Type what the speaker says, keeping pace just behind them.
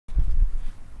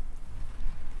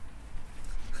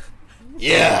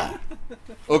Ja!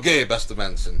 Oké, beste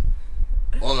mensen.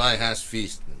 Online has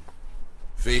feesten.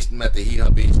 Feesten met de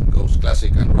hiha-beesten goes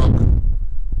classic and rock.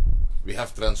 We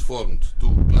have transformed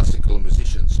two classical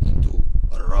musicians into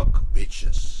rock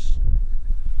bitches.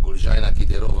 Kuljina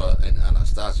Kiderova and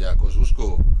Anastasia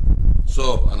Kozusko.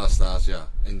 So, Anastasia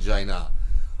and Jaina,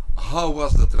 how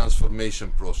was the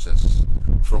transformation process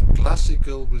from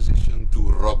classical musician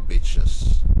to rock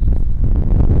bitches?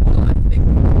 Well, I think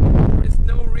there is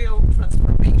no real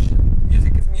transformation.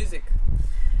 Music is music.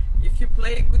 If you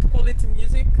play good quality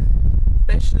music,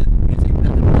 passionate music,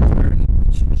 doesn't matter in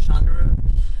which genre,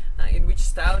 in which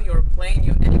style you're playing,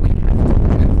 you anyway have to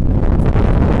have.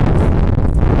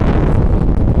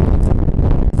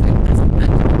 So it doesn't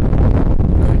matter.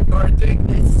 You are doing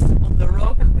this on the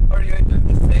rock or you're doing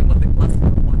the same on the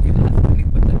classical one. You have to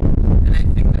live with it. And I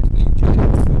think that we enjoyed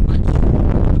it so much.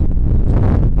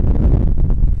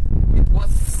 It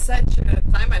was such a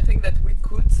time, I think, that we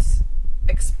could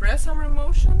express our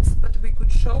emotions, but we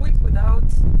could show it without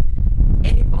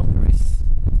any boundaries.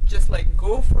 Just like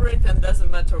go for it, and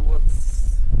doesn't matter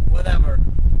whatever.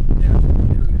 Yeah,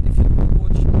 if you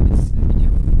watch this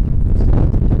video,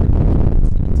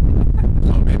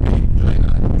 So maybe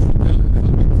Jaina, you should tell a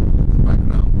little bit the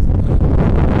background.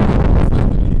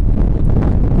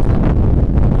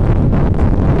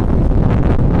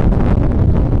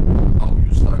 How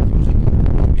you start using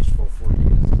Beach for 4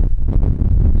 years.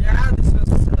 Yeah, this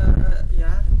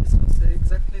was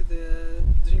exactly the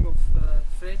dream of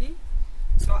Freddy.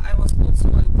 So I was not so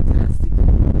enthusiastic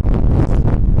because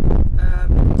I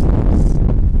was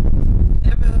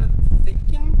never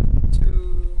thinking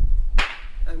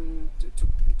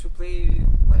to play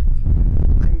like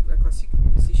I'm a classical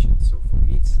musician. So for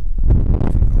me it's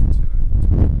difficult to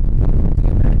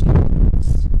imagine this.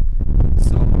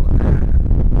 So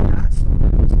yeah, so I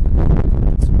was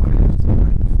inspired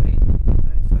by Freddy.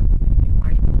 I thought maybe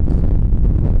why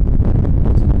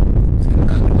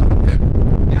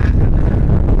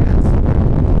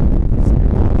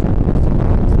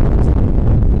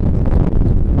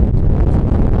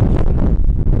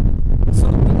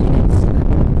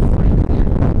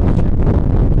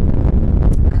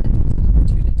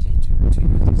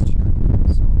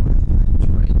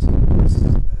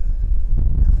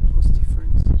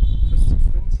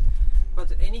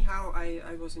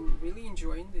I was really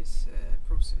enjoying this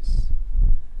process.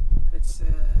 It's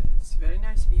very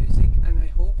nice music, and I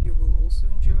hope you will also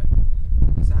enjoy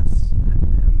with us.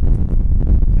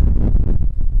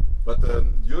 But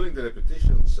during the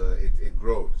repetitions, it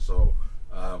grew. So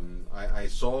I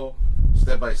saw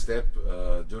step by step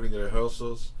during the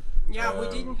rehearsals. Yeah, we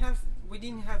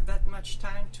didn't have that much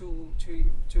time to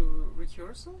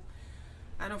rehearsal,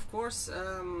 and of course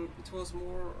it was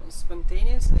more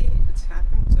spontaneously. It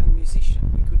happened, and musicians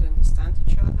we could understand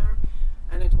each other,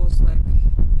 and it was like,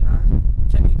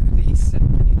 can you do this?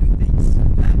 And can you do this?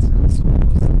 And that. And so it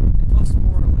was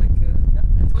more like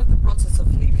it was the process of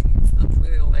living. It's not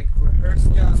really like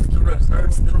rehearsal. Yeah, to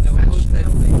rehearse the notes professionally.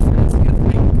 as you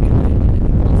think in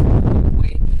a classical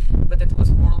way. But it was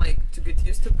more like to get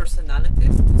used to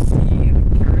personalities, to see the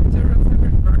character of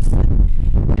every person,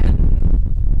 and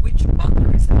which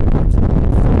boundaries are important.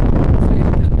 So you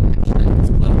can actually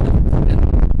explore them.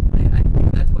 And I think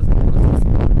that was the process.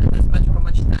 And as much how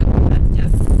much time we had,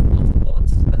 yes, not a lot,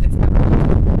 but it's never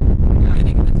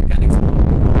beginning that you can explore.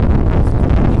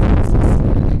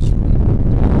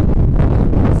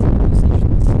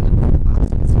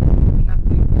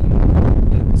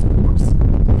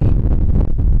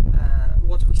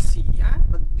 What we see, yeah,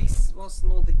 but this was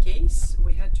not the case.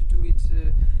 We had to do it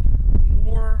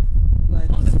more like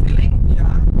On the feeling.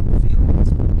 feeling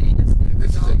spontaneously.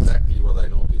 This is exactly what I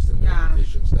noticed in the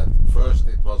repetitions. That first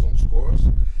it was on scores,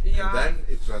 Yeah. and then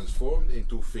it transformed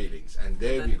into feelings, and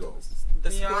there we go.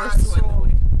 The Yeah, scores so went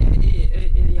away.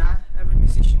 every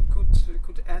musician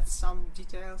could add some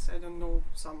details. I don't know,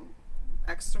 some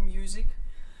extra music,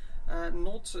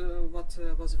 not what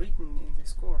was written in the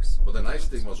scores. But the nice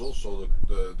thing was also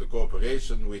the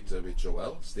cooperation with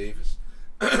Joel Stevens,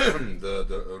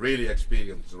 the really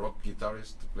experienced rock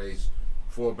guitarist, plays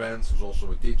 4 bands, who's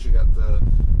also a teacher at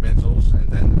Mentos, and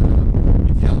then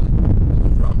with Jelle at the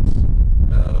drums.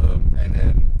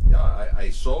 I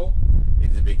saw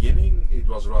in the beginning it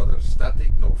was rather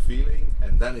static, no feeling,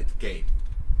 and then it came.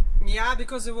 Yeah,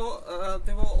 because they were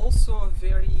also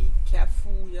very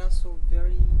careful. Yeah, so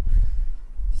very.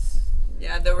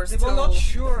 Yeah, they were They were not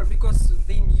sure because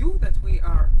they knew that we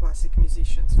are classic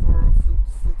musicians.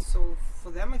 So for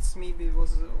them, it's maybe it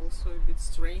was also a bit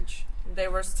strange. They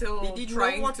were still They didn't know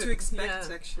trying what to expect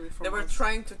yeah. actually from They were us.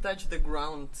 trying to touch the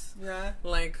ground. Yeah.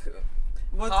 Like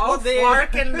How what they far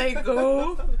can they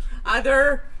go? Are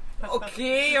they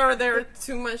okay, or they're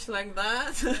too much like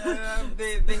that?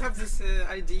 they have this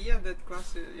idea that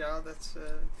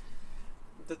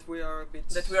that we are a bit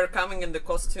That we are coming in the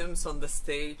costumes on the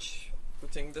stage,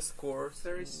 putting the scores.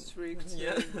 very strict.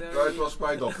 Yeah. No, it was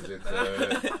quite opposite.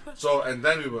 So, and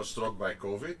then we were struck by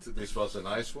COVID. This was a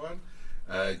nice one.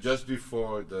 Just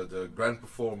before the grand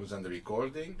performance and the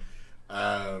recording,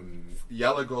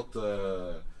 Jelle got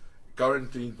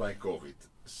quarantined by COVID.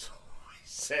 So I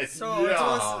said, So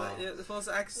yeah. it was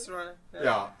extra.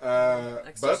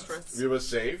 Extra But stress. we were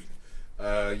saved.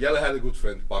 Jelle had a good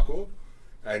friend, Paco.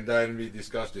 And then we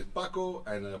discussed with Paco,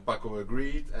 and Paco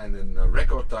agreed. And in a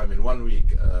record time, in 1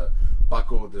 week,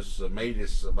 Paco just made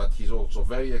this. But he's also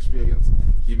very experienced.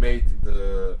 He made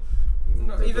the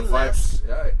Even vibes. less.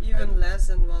 Yeah, Even and- less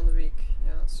than 1 week.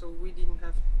 Yeah, so we didn't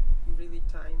have really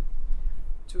time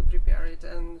to prepare it,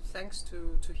 and thanks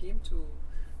to him,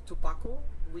 to Paco,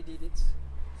 we did it.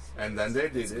 And then they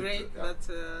did It's it. great yeah.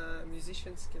 that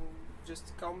musicians can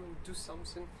just come and do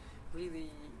something really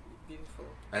beautiful.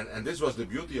 And this was the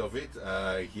beauty of it.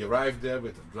 He arrived there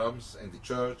with the drums in the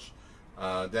church.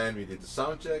 Then we did the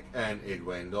sound check, and it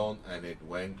went on, and it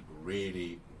went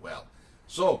really well.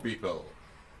 So, people,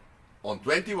 on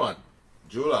 21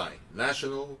 July,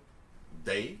 National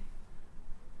Day,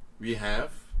 we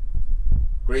have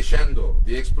Crescendo,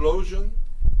 the explosion,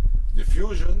 the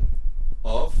fusion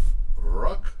of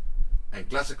rock and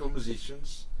classical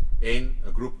musicians in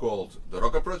a group called the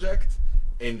Rocker Project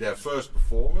in their first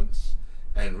performance.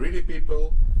 And really,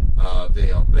 people,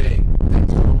 they are playing 10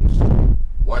 songs.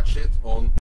 Watch it on